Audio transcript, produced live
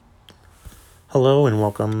Hello and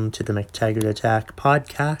welcome to the McTaggart Attack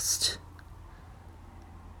podcast.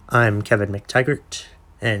 I'm Kevin McTaggart,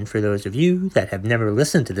 and for those of you that have never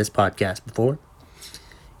listened to this podcast before,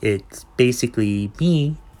 it's basically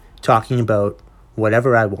me talking about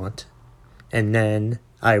whatever I want, and then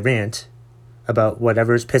I rant about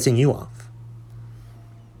whatever's pissing you off.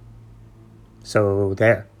 So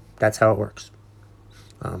that's how it works.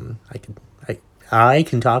 I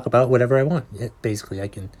can talk about whatever I want. Basically, I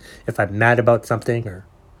can, if I'm mad about something or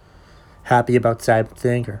happy about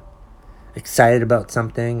something or excited about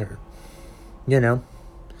something or,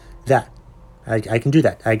 that. I can do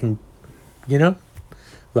that. I can,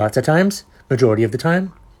 lots of times, majority of the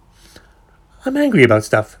time, I'm angry about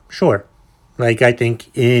stuff. Sure. Like, I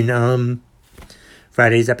think in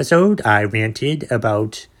Friday's episode, I ranted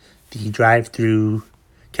about the drive-through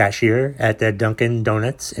cashier at the Dunkin'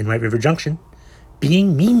 Donuts in White River Junction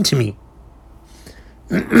being mean to me.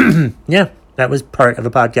 Yeah, that was part of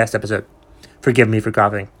a podcast episode. Forgive me for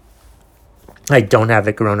coughing. I don't have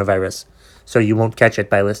the coronavirus, so you won't catch it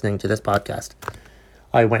by listening to this podcast.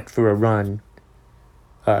 I went for a run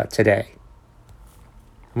today.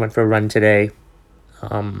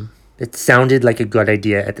 It sounded like a good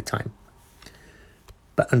idea at the time.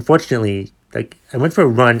 But unfortunately, I went for a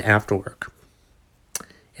run after work.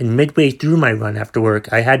 And midway through my run after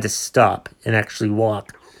work, I had to stop and actually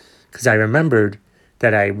walk because I remembered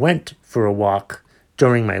that I went for a walk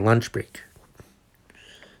during my lunch break.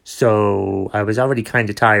 So I was already kind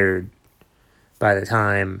of tired by the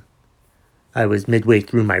time I was midway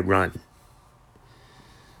through my run.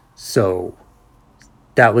 So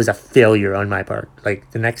that was a failure on my part. Like,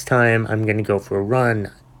 the next time I'm going to go for a run,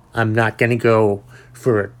 I'm not going to go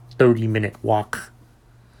for a 30-minute walk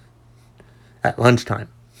at lunchtime.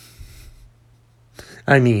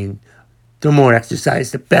 I mean, the more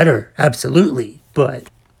exercise, the better. Absolutely. But,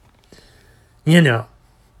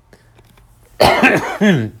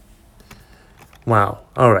 Wow.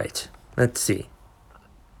 All right. Let's see.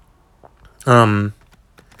 But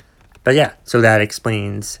yeah, so that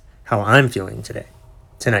explains how I'm feeling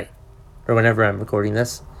tonight, or whenever I'm recording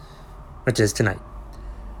this, which is tonight.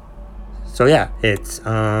 So yeah, it's,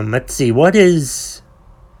 let's see, what is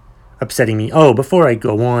upsetting me? Oh, before I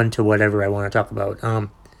go on to whatever I want to talk about,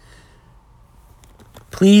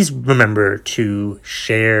 please remember to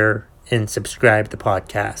share and subscribe the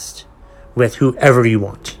podcast with whoever you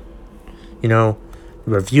want.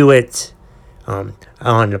 Review it. On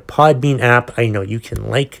the Podbean app, I know you can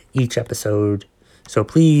like each episode. So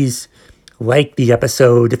please like the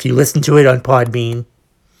episode if you listen to it on Podbean.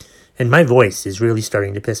 And my voice is really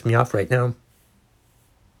starting to piss me off right now.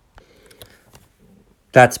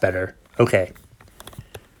 That's better. Okay.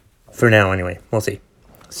 For now, anyway. We'll see.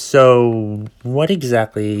 So, what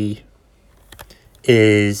exactly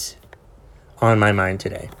is on my mind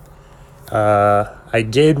today? I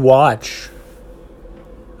did watch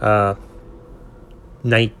night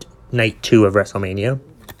 2 of WrestleMania,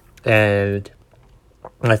 and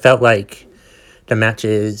I felt like the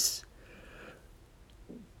matches,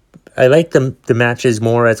 I liked the matches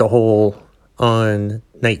more as a whole on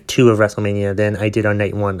night 2 of WrestleMania than I did on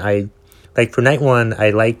night 1. For night 1,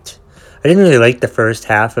 I didn't really like the first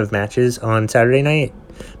half of matches on Saturday night,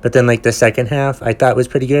 but then the second half I thought was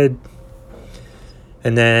pretty good.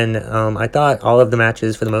 And then I thought all of the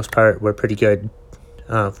matches for the most part were pretty good.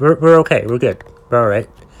 We're okay. We're good. We're all right.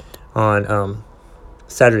 On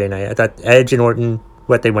Saturday night, I thought Edge and Orton,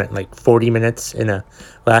 they went 40 minutes in a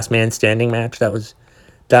last man standing match. That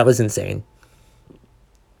was insane.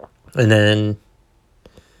 And then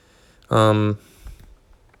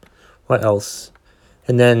what else?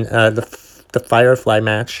 And then the Firefly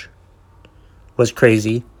match was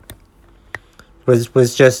crazy.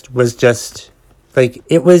 Was just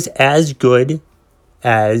it was as good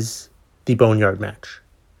as the Boneyard match.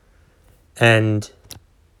 And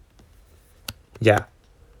yeah,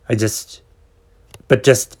 but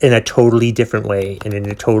just in a totally different way and in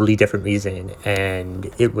a totally different reason.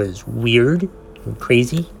 And it was weird and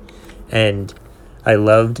crazy. And I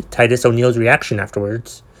loved Titus O'Neil's reaction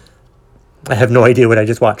afterwards. I have no idea what I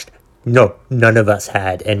just watched. No, none of us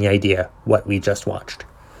had any idea what we just watched.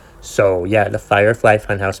 So yeah, the Firefly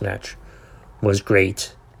Funhouse match was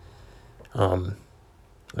great.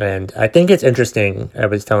 And I think it's interesting. I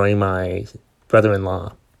was telling my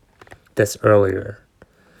brother-in-law this earlier,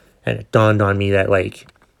 and it dawned on me that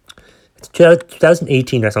it's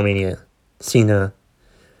 2018 WrestleMania. Cena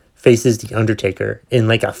faces The Undertaker in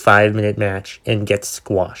a 5-minute match and gets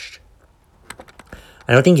squashed.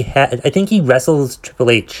 I think he wrestles Triple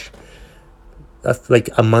H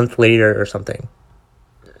a month later or something.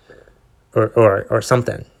 Or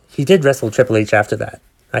something. he did wrestle Triple H after that,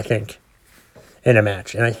 I think, in a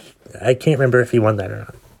match. And I can't remember if he won that or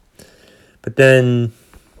not. But then,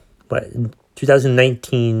 in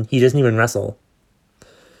 2019, he doesn't even wrestle.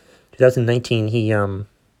 2019, he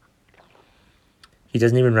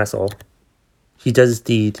doesn't even wrestle. He does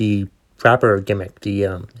the proper gimmick,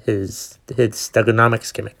 his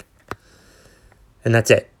Thuganomics gimmick. And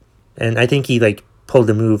that's it. And I think he, like, pulled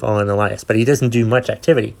a move on Elias, but he doesn't do much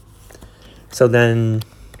activity. So then,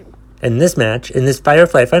 in this match, in this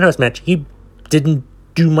Firefly Funhouse match, he didn't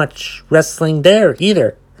do much wrestling there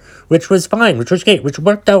either, which was fine, which was great, which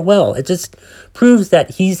worked out well. It just proves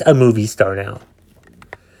that he's a movie star now.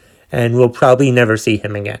 And we'll probably never see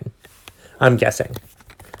him again, I'm guessing.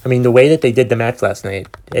 I mean, the way that they did the match last night,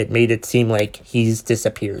 it made it seem like he's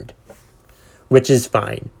disappeared, which is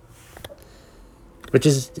fine. Which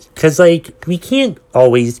is, because, like, we can't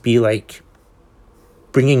always be, like,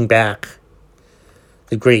 bringing back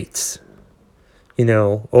the greats, you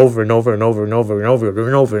know, over and over and over and over and over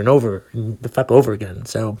and over and over and the fuck over again.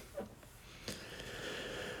 So,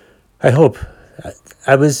 I hope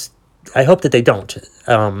that they don't.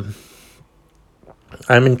 I'm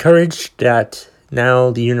encouraged that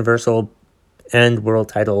now the Universal and World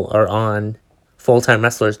title are on full-time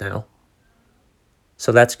wrestlers now.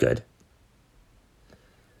 So that's good.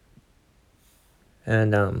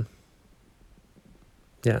 And,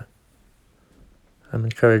 yeah. I'm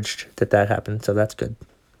encouraged that happened, so that's good.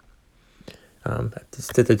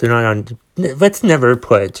 They're not on... Let's never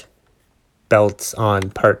put belts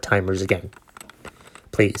on part-timers again.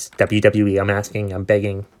 Please, WWE, I'm asking, I'm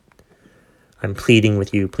begging, I'm pleading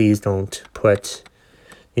with you, please don't put,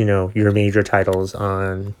 you know, your major titles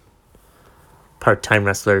on part-time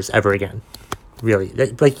wrestlers ever again. Really.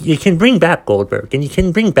 Like, you can bring back Goldberg, and you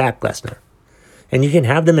can bring back Lesnar. And you can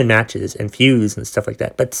have them in matches and feuds and stuff like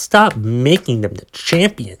that. But stop making them the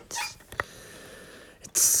champions.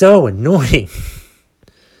 It's so annoying.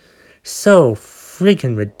 So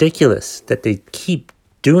freaking ridiculous that they keep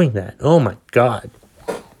doing that. Oh my God.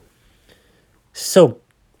 So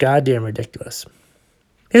goddamn ridiculous.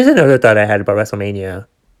 Here's another thought I had about WrestleMania.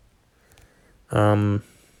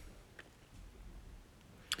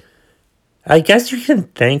 I guess you can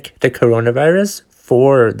thank the coronavirus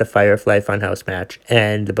for the Firefly Funhouse match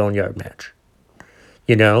and the Boneyard match.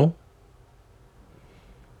 You know?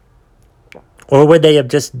 Or would they have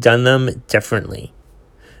just done them differently?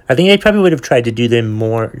 I think they probably would have tried to do them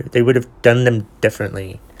more. They would have done them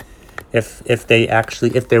differently if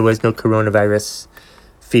there was no coronavirus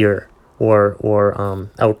fear or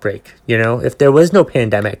outbreak. You know? If there was no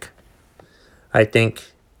pandemic, I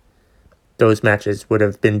think those matches would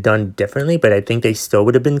have been done differently, but I think they still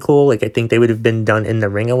would have been cool. Like, I think they would have been done in the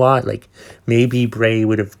ring a lot. Like, maybe Bray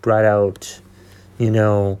would have brought out, you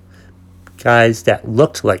know, guys that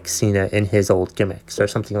looked like Cena in his old gimmicks or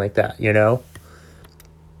something like that, you know?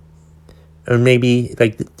 Or maybe,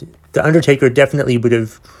 like, the Undertaker definitely would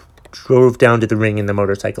have drove down to the ring in the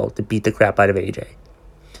motorcycle to beat the crap out of AJ.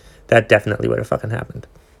 That definitely would have fucking happened.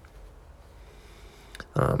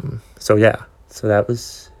 So, yeah. So that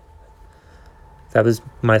was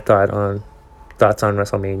my thoughts on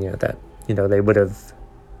WrestleMania, that, you know, they would have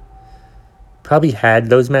probably had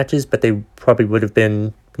those matches, but they probably would have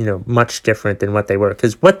been, you know, much different than what they were.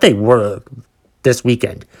 Because what they were this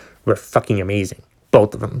weekend were fucking amazing.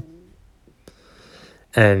 Both of them.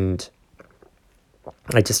 And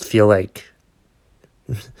I just feel like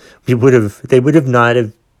they would not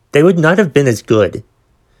have been as good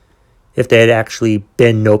if there had actually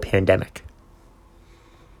been no pandemic.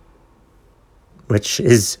 Which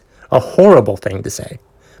is a horrible thing to say,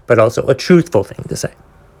 but also a truthful thing to say.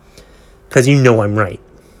 Because you know I'm right.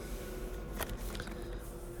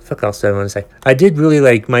 Fuck else do I want to say? I did really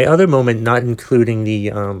like my other moment, not including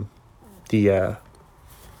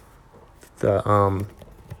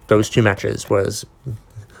those two matches, was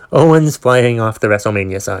Owens flying off the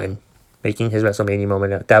WrestleMania sign, making his WrestleMania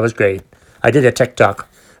moment. That was great. I did a TikTok.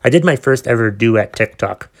 I did my first ever duet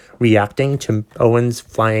TikTok reacting to Owens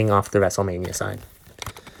flying off the WrestleMania sign.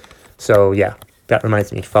 So, yeah, that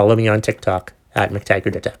reminds me. Follow me on TikTok at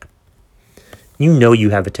McTaggartTech. You know you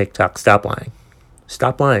have a TikTok. Stop lying.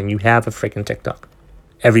 Stop lying. You have a freaking TikTok.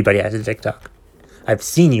 Everybody has a TikTok. I've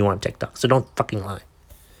seen you on TikTok, so don't fucking lie.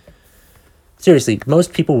 Seriously,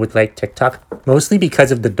 most people would like TikTok, mostly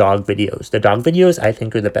because of the dog videos. The dog videos, I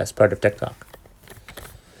think, are the best part of TikTok.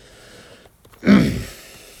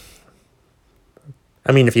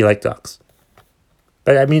 I mean, if you like dogs.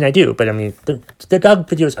 But, I mean, I do. But, I mean, the dog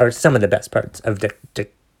videos are some of the best parts of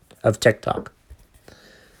TikTok.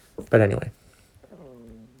 But anyway.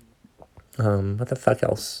 What the fuck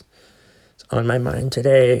else? on my mind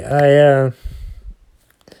today.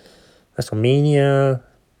 WrestleMania.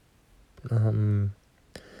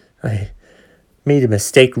 I made a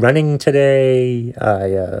mistake running today.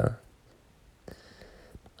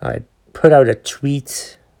 I put out a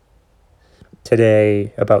tweet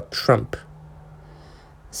today about Trump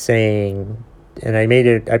saying, and I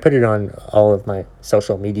put it on all of my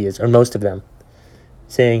social medias, or most of them,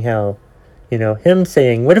 saying how, him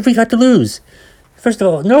saying, what have we got to lose? First of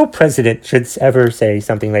all, no president should ever say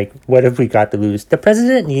something like, what have we got to lose? The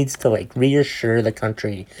president needs to, reassure the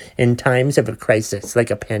country in times of a crisis,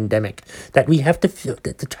 like a pandemic, that we have to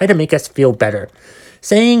try to make us feel better.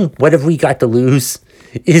 Saying, what have we got to lose,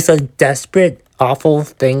 is a desperate, awful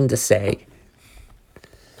thing to say.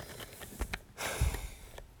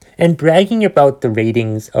 And bragging about the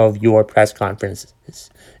ratings of your press conferences.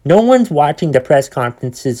 No one's watching the press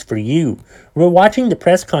conferences for you. We're watching the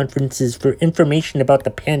press conferences for information about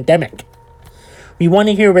the pandemic. We want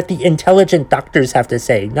to hear what the intelligent doctors have to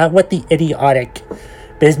say, not what the idiotic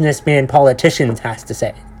businessman politicians has to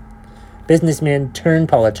say. Businessman turned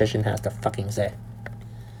politician has to fucking say.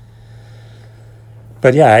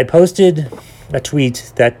 But yeah, I posted a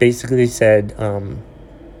tweet that basically said,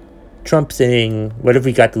 Trump saying, what have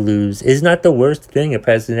we got to lose, is not the worst thing a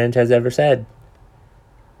president has ever said.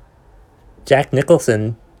 Jack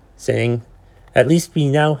Nicholson saying, at least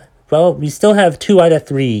we still have 2 out of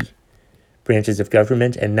 3 branches of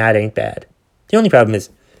government, and that ain't bad. The only problem is,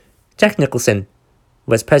 Jack Nicholson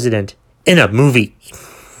was president in a movie.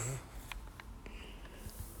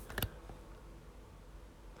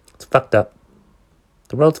 It's fucked up.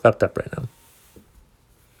 The world's fucked up right now.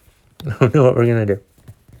 I don't know what we're gonna do.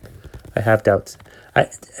 I have doubts.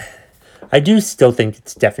 I do still think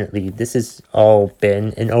this has all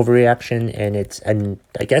been an overreaction, and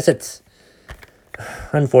I guess it's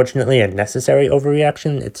unfortunately a necessary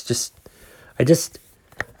overreaction. It's just, I just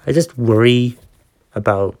worry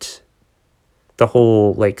about the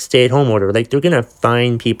whole, stay-at-home order. They're gonna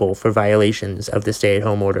fine people for violations of the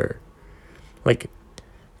stay-at-home order.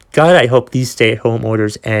 God, I hope these stay-at-home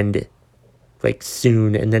orders end,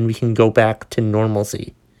 soon, and then we can go back to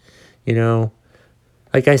normalcy.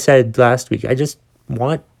 Like I said last week, I just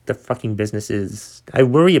want the fucking businesses. I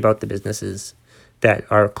worry about the businesses that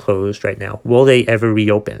are closed right now. Will they ever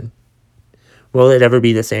reopen? Will it ever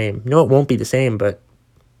be the same? No, it won't be the same, but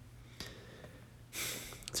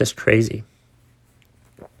it's just crazy.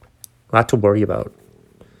 A lot to worry about.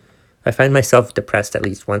 I find myself depressed at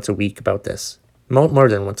least once a week about this. More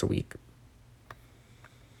than once a week.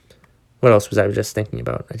 What else was I just thinking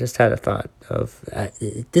about? I just had a thought of...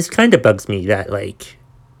 this kind of bugs me that,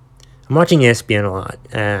 I'm watching ESPN a lot,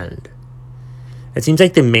 and it seems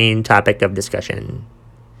like the main topic of discussion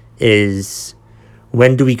is,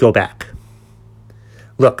 when do we go back?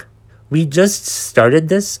 Look, we just started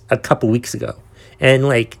this a couple weeks ago, and,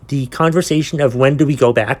 the conversation of when do we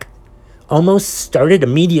go back almost started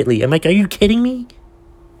immediately. I'm like, are you kidding me?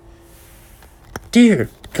 Dear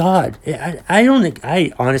God,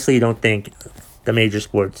 I honestly don't think the major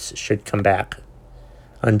sports should come back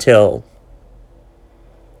until,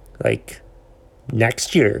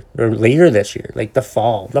 next year or later this year, the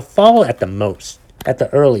fall at the most, at the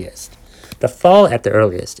earliest. The fall at the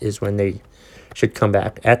earliest is when they should come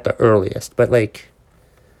back, at the earliest. But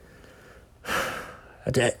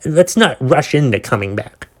let's not rush into coming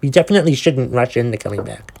back. We definitely shouldn't rush into coming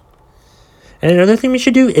back. And another thing we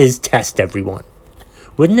should do is test everyone.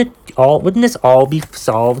 Wouldn't this all be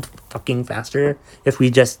solved fucking faster if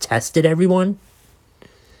we just tested everyone?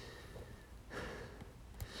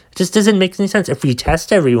 It just doesn't make any sense. If we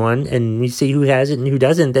test everyone and we see who has it and who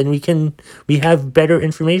doesn't, then we have better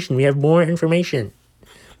information. We have more information.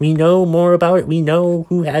 We know more about it. We know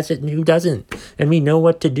who has it and who doesn't. And we know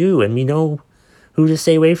what to do. And we know who to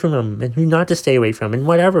stay away from them and who not to stay away from and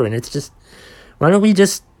whatever. And it's just, why don't we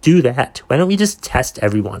just do that? Why don't we just test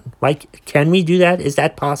everyone? Can we do that? Is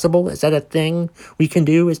that possible? Is that a thing we can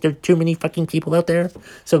do? Is there too many fucking people out there?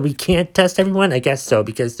 So we can't test everyone? I guess so,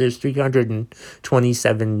 because there's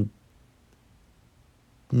 327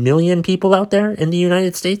 million people out there in the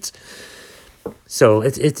United States. So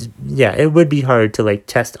it would be hard to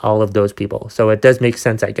test all of those people. So it does make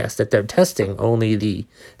sense, I guess, that they're testing only the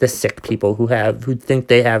sick people who think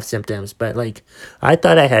they have symptoms. But I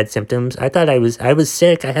thought I had symptoms. I thought I was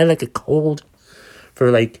sick. I had a cold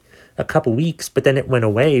for a couple weeks, but then it went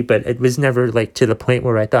away. But it was never to the point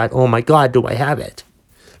where I thought, oh my God, do I have it?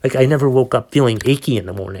 I never woke up feeling achy in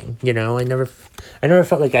the morning. I never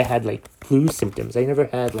felt like I had flu symptoms. I never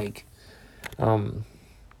had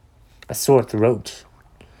a sore throat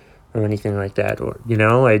or anything like that. Or,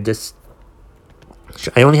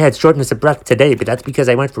 I only had shortness of breath today, but that's because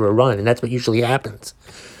I went for a run, and that's what usually happens.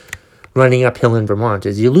 Running uphill in Vermont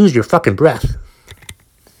is you lose your fucking breath.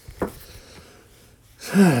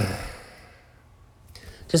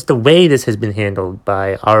 Just the way this has been handled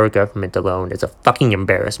by our government alone is a fucking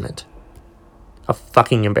embarrassment. A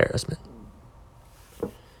fucking embarrassment.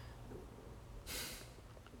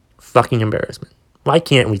 Fucking embarrassment. Why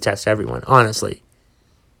can't we test everyone, honestly?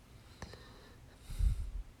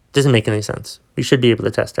 Doesn't make any sense. We should be able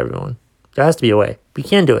to test everyone. There has to be a way. We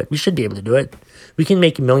can do it. We should be able to do it. We can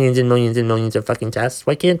make millions and millions and millions of fucking tests.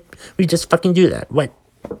 Why can't we just fucking do that? What?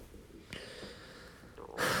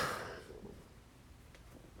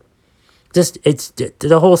 Just, it's,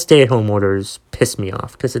 the whole stay-at-home orders piss me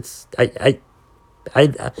off, because it's,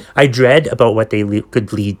 I dread about what they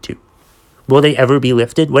could lead to. Will they ever be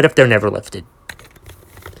lifted? What if they're never lifted?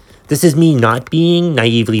 This is me not being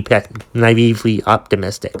naively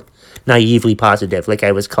optimistic, naively positive, like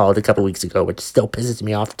I was called a couple weeks ago, which still pisses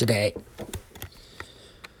me off today.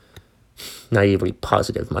 Naively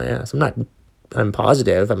positive, my ass. I'm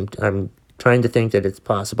positive. I'm trying to think that it's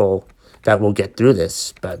possible that we'll get through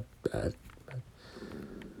this, but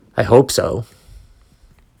I hope so.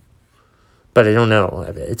 But I don't know.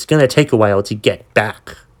 It's going to take a while to get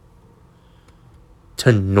back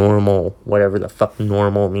to normal, whatever the fuck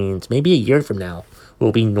normal means. Maybe a year from now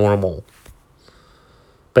will be normal.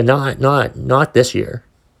 But not this year.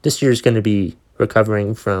 This year is going to be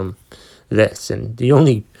recovering from this. And the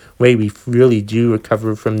only way we really do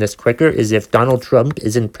recover from this quicker is if Donald Trump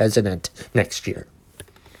isn't president next year.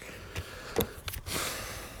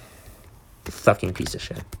 Fucking piece of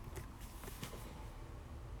shit.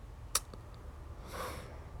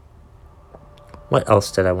 What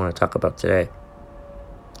else did I want to talk about today?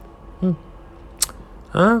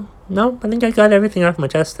 No, I think I got everything off my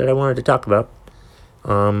chest that I wanted to talk about.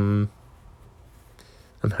 I'm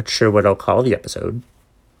not sure what I'll call the episode.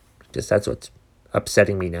 Just that's what's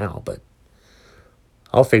upsetting me now, but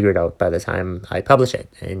I'll figure it out by the time I publish it,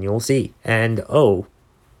 and you'll see. And,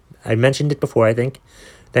 I mentioned it before, I think.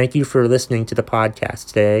 Thank you for listening to the podcast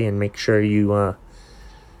today, and make sure you,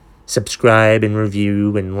 subscribe and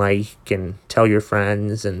review and like and tell your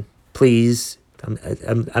friends, and please,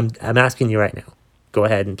 I'm asking you right now, go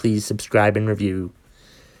ahead and please subscribe and review,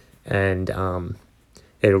 and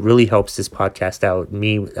it really helps this podcast out,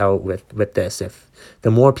 me out with this. If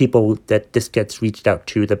the more people that this gets reached out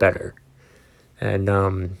to, the better. And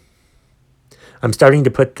I'm starting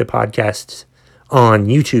to put the podcast on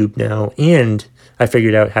YouTube now, and I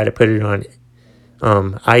figured out how to put it on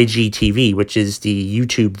IGTV, which is the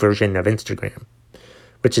YouTube version of Instagram,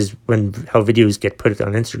 which is how videos get put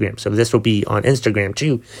on Instagram. So this will be on Instagram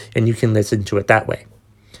too, and you can listen to it that way.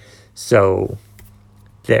 So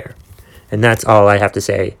there. And that's all I have to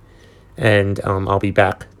say. And I'll be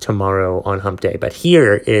back tomorrow on Hump Day. But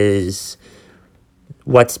here is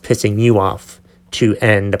what's pissing you off to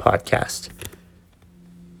end the podcast.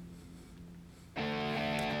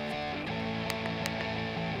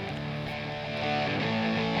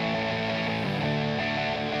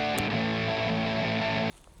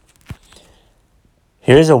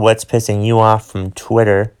 Here's a what's pissing you off from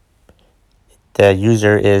Twitter. The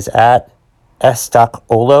user is at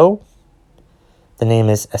Estokolo. The name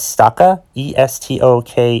is Estokha,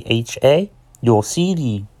 Estokha. You'll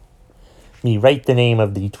see me write the name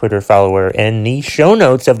of the Twitter follower in the show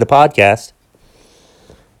notes of the podcast.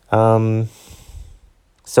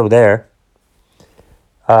 So there.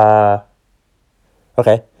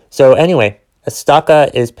 Okay. So anyway,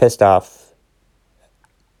 Estokha is pissed off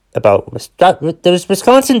about there's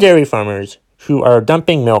Wisconsin dairy farmers who are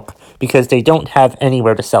dumping milk because they don't have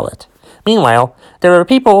anywhere to sell it. Meanwhile, there are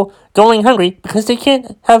people going hungry because they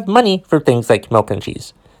can't have money for things like milk and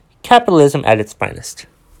cheese. Capitalism at its finest.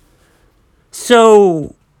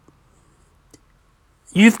 So,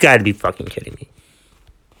 you've got to be fucking kidding me.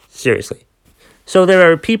 Seriously. So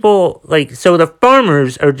there are people, so the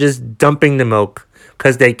farmers are just dumping the milk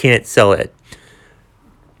because they can't sell it.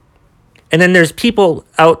 And then there's people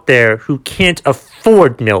out there who can't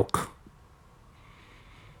afford milk.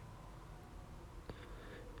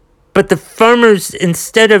 But the farmers,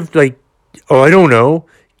 instead of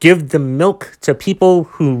give the milk to people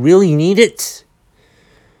who really need it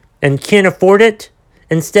and can't afford it,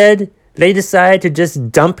 instead they decide to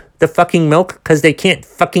just dump the fucking milk because they can't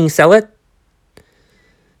fucking sell it.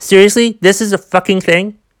 Seriously? This is a fucking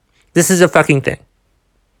thing? This is a fucking thing.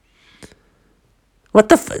 What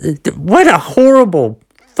a horrible,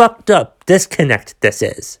 fucked up disconnect this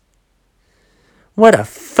is. What a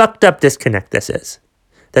fucked up disconnect this is.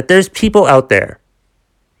 That there's people out there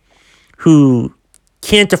who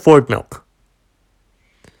can't afford milk.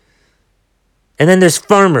 And then there's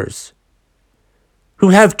farmers who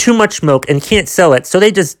have too much milk and can't sell it, so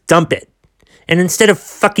they just dump it. And instead of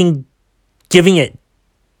fucking giving it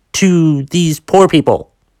to these poor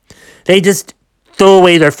people, they just throw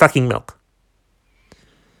away their fucking milk.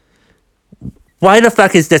 Why the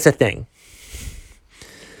fuck is this a thing?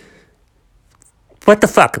 What the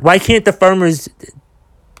fuck? Why can't the farmers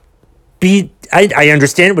be... I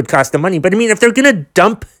understand it would cost them money, but I mean, if they're gonna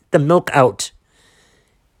dump the milk out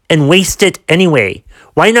and waste it anyway,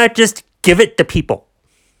 why not just give it to people?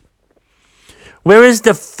 Where is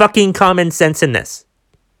the fucking common sense in this?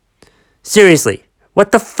 Seriously,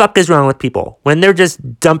 what the fuck is wrong with people when they're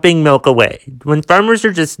just dumping milk away? When farmers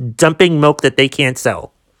are just dumping milk that they can't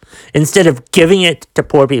sell instead of giving it to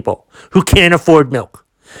poor people who can't afford milk?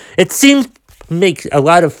 It seems to make a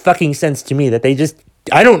lot of fucking sense to me that they just,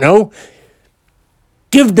 I don't know,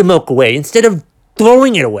 give the milk away instead of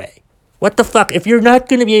throwing it away. What the fuck? If you're not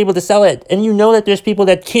going to be able to sell it and you know that there's people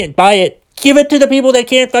that can't buy it, give it to the people that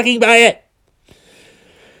can't fucking buy it.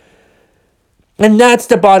 And that's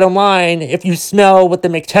the bottom line. If you smell what the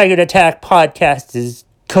McTaggart Attack podcast is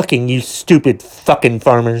cooking, you stupid fucking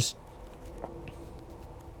farmers.